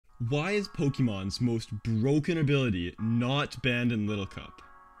Why is Pokemon's most broken ability not banned in LittleCup?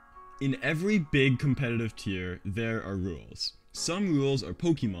 In every big competitive tier, there are rules. Some rules are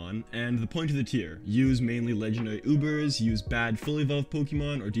Pokemon, and the point of the tier. Use mainly legendary Ubers, use bad fully evolved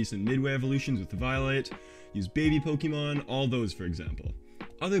Pokemon or decent midway evolutions with the Violet, use baby Pokemon, all those for example.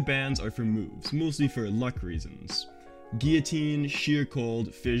 Other bans are for moves, mostly for luck reasons. Guillotine, Sheer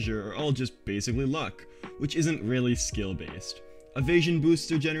Cold, Fissure are all just basically luck, which isn't really skill based. Evasion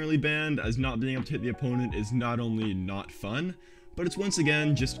boosts are generally banned, as not being able to hit the opponent is not only not fun, but it's once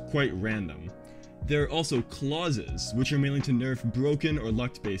again just quite random. There are also clauses, which are mainly to nerf broken or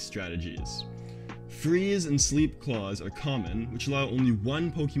luck-based strategies. Freeze and Sleep claws are common, which allow only one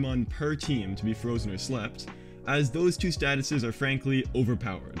Pokemon per team to be frozen or slept, as those two statuses are frankly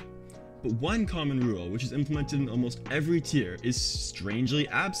overpowered. But one common rule, which is implemented in almost every tier, is strangely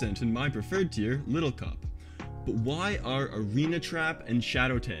absent in my preferred tier, LittleCup. But why are Arena Trap and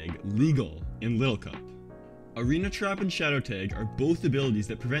Shadow Tag legal in LittleCup? Arena Trap and Shadow Tag are both abilities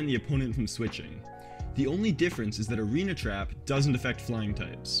that prevent the opponent from switching. The only difference is that Arena Trap doesn't affect flying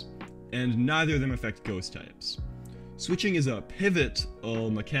types, and neither of them affect ghost types. Switching is a pivotal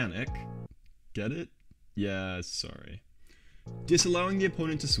mechanic. Get it? Yeah, sorry. Disallowing the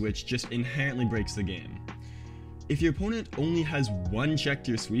opponent to switch just inherently breaks the game. If your opponent only has one check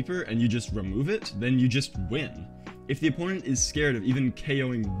to your sweeper and you just remove it, then you just win. If the opponent is scared of even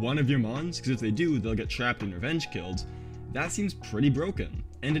KOing one of your mons, because if they do, they'll get trapped and revenge killed, that seems pretty broken,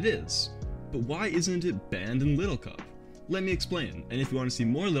 and it is. But why isn't it banned in LittleCup? Let me explain, and if you want to see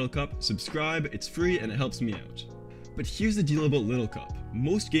more LittleCup, subscribe, it's free and it helps me out. But here's the deal about LittleCup.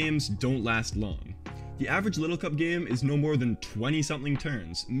 Most games don't last long. The average LittleCup game is no more than 20-something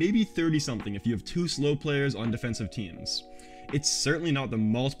turns, maybe 30-something if you have two slow players on defensive teams. It's certainly not the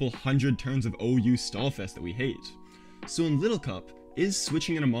multiple hundred turns of OU stallfest that we hate. So in LittleCup, is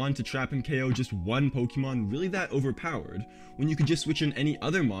switching in a mon to trap and KO just one Pokemon really that overpowered, when you could just switch in any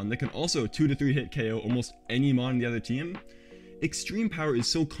other mon that can also 2 to 3 hit KO almost any mon in the other team? Extreme power is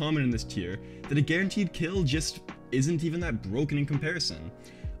so common in this tier that a guaranteed kill just isn't even that broken in comparison.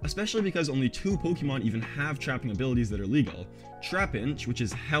 Especially because only 2 Pokemon even have trapping abilities that are legal. Trapinch, which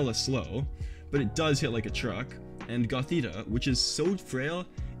is hella slow, but it does hit like a truck, and Gothita, which is so frail,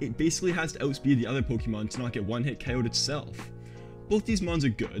 it basically has to outspeed the other Pokemon to not get one-hit KO'd itself. Both these mons are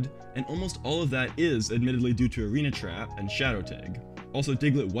good, and almost all of that is admittedly due to Arena Trap and Shadow Tag. Also,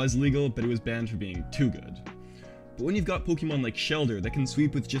 Diglet was legal, but it was banned for being too good. But when you've got Pokemon like Shelter that can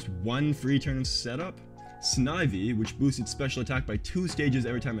sweep with just one free turn of setup, Snivy, which boosts its special attack by 2 stages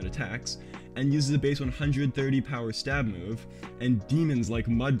every time it attacks, and uses a base 130 power stab move, and demons like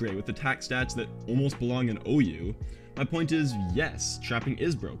Mudbray with attack stats that almost belong in OU, my point is, yes, trapping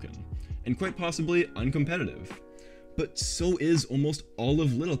is broken, and quite possibly uncompetitive. But so is almost all of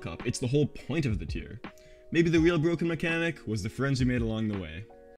LittleCup, it's the whole point of the tier. Maybe the real broken mechanic was the friends we made along the way.